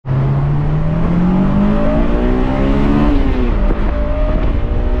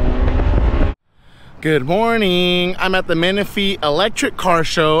Good morning. I'm at the Menifee Electric Car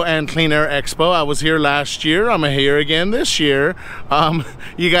Show and Clean Air Expo. I was here last year. I'm here again this year.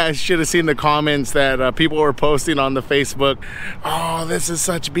 You guys should have seen the comments that people were posting on the Facebook. Oh, this is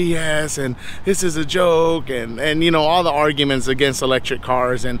such BS and this is a joke, and you know, all the arguments against electric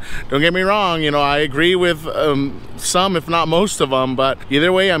cars. And don't get me wrong, you know, I agree with some, if not most of them, but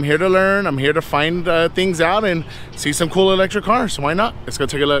either way, I'm here to learn. I'm here to find things out and see some cool electric cars. So why not? Let's go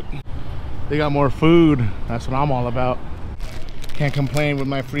take a look. They got more food. That's what I'm all about. Can't complain with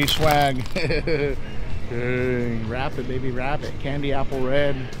my free swag. Wrap it, baby, wrap it. Candy apple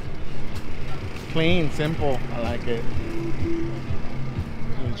red. Clean, simple. I like it.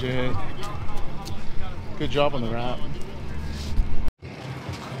 Legit. Good job on the wrap.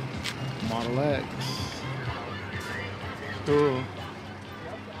 Model X. Cool.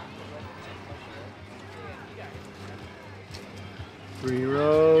 Three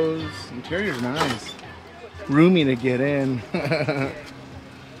rows. Interior's nice. Roomy to get in. And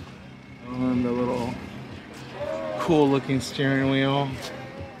the little cool looking steering wheel.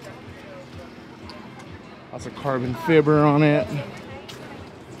 Lots of carbon fiber on it.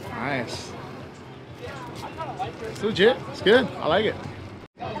 Nice. It's legit. It's good. I like it.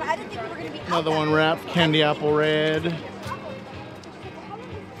 Another one wrapped. Candy apple red.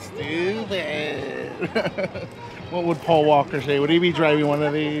 Stupid. What would Paul Walker say? Would he be driving one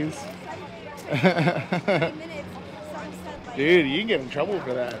of these? Dude, you can get in trouble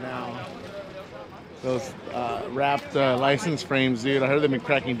for that now. Those wrapped license frames, dude. I heard they've been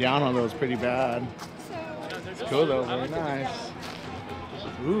cracking down on those pretty bad. It's cool though, very nice.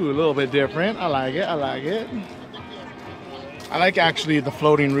 Ooh, a little bit different. I like it, I like it. I like actually the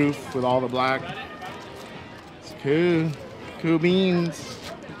floating roof with all the black. It's cool. Cool beans.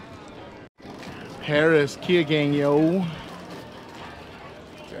 Paris, Kia gang, yo.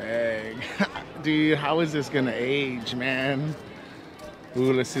 Dang. Dude, how is this gonna age, man?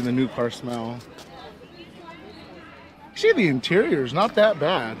 Ooh, let's see the new car smell. Actually, the interior is not that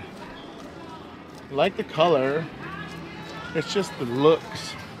bad. I like the color. It's just the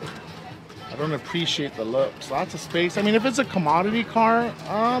looks. I don't appreciate the looks. Lots of space. I mean, if it's a commodity car,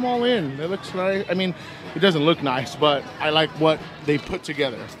 I'm all in. It looks nice. I mean, it doesn't look nice, but I like what they put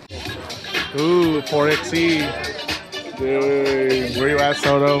together. Ooh, 4XE. Dude, where you at,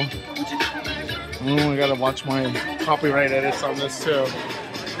 Soto? I gotta watch my copyright edits on this too.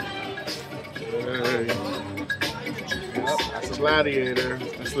 Dude. Yep, that's a Gladiator.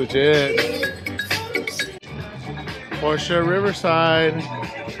 That's legit. Porsche Riverside.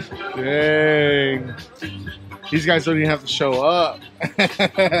 Dang. These guys don't even have to show up.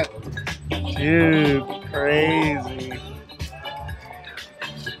 Dude, crazy.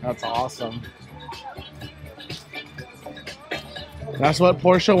 That's awesome. That's what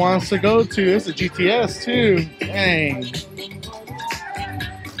Porsche wants to go to. It's a GTS too. Dang.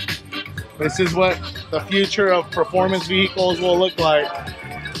 This is what the future of performance vehicles will look like.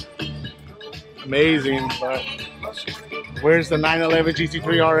 Amazing, but where's the 911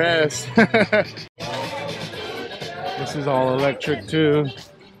 GT3 RS? This is all electric too.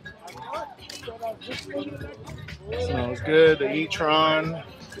 Smells good. The e-tron.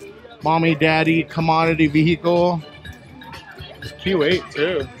 Mommy, daddy, commodity vehicle. It's Q8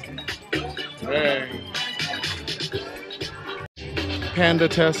 too. Dang. Panda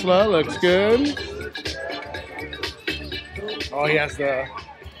Tesla looks good. Oh, he has the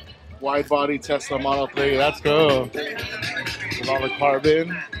wide body Tesla Model 3. That's cool. With all the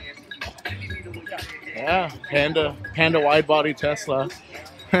carbon. Yeah, Panda wide body Tesla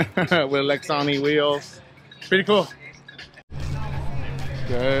with Lexani wheels. Pretty cool.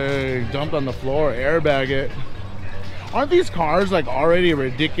 Dang, dumped on the floor, airbag it. Aren't these cars like already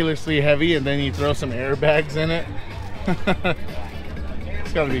ridiculously heavy and then you throw some airbags in it?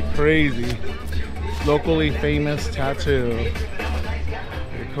 It's gotta be crazy. Locally famous tattoo.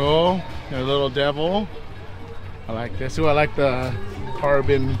 Pretty cool. Got a little devil. I like this. Ooh, I like the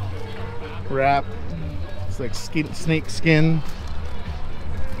carbon wrap. It's like snake skin.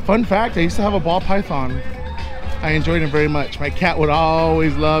 Fun fact, I used to have a ball python. I enjoyed him very much. My cat would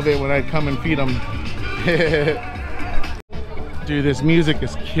always love it when I'd come and feed him. Dude, this music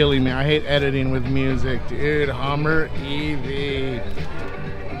is killing me. I hate editing with music. Dude, Hummer EV.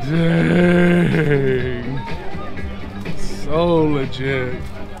 Dang. So legit.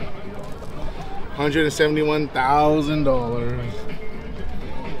 $171,000.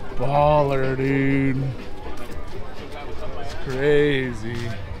 Baller, dude. It's crazy.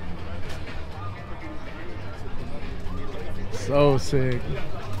 So sick.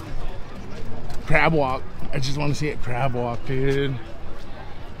 Crab walk. I just want to see it crab walk, dude.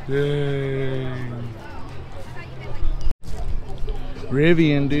 Dang.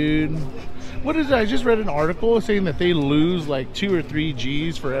 Rivian, dude. What is that? I just read an article saying that they lose like 2 or 3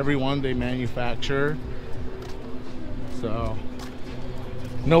 G's for every one they manufacture. So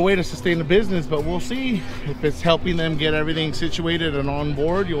no way to sustain the business, but we'll see if it's helping them get everything situated and on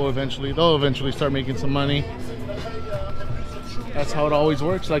board. They'll eventually start making some money. That's how it always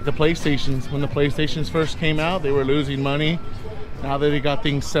works. Like the PlayStations, when the PlayStations first came out, they were losing money. Now that they got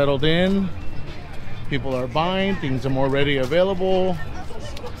things settled in, people are buying, things are more ready available,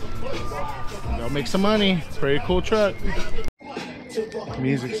 they'll make some money. Pretty cool truck.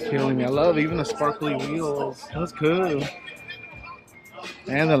 Music's killing me. I love even the sparkly wheels. That's cool.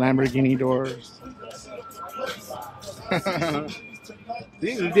 And the Lamborghini doors.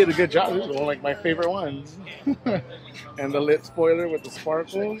 These did a good job. These are one of like my favorite ones. And the lit spoiler with the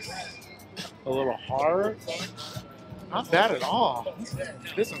sparkles. A little heart. Not bad at all.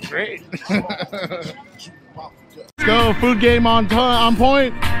 This is great. Let's go. Food game on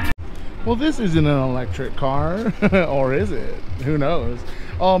point. Well, this isn't an electric car. Or is it? Who knows?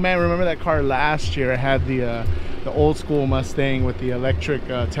 Oh man, remember that car last year? It had the old school Mustang with the electric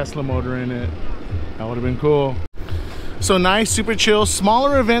Tesla motor in it. That would have been cool. So nice, super chill,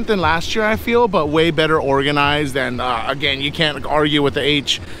 smaller event than last year I feel, but way better organized. And again, you can't argue with the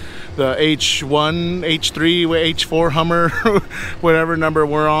H1, H3, H4 Hummer, whatever number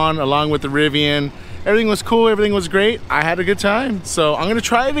we're on, along with the Rivian. Everything was cool, everything was great. I had a good time. So I'm gonna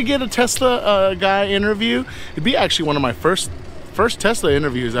try to get a Tesla guy interview. It'd be actually one of my first Tesla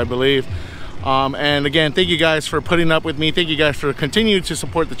interviews, I believe. And again, thank you guys for putting up with me. Thank you guys for continuing to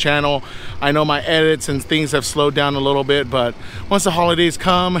support the channel. I know my edits and things have slowed down a little bit, but once the holidays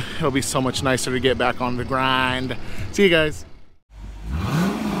come, it'll be so much nicer to get back on the grind. See you guys.